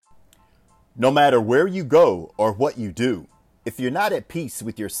No matter where you go or what you do, if you're not at peace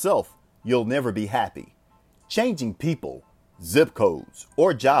with yourself, you'll never be happy. Changing people, zip codes,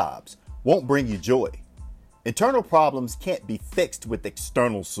 or jobs won't bring you joy. Internal problems can't be fixed with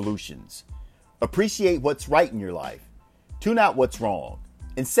external solutions. Appreciate what's right in your life, tune out what's wrong,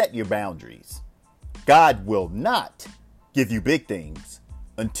 and set your boundaries. God will not give you big things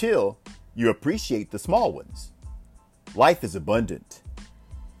until you appreciate the small ones. Life is abundant.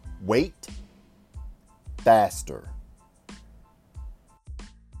 Wait faster.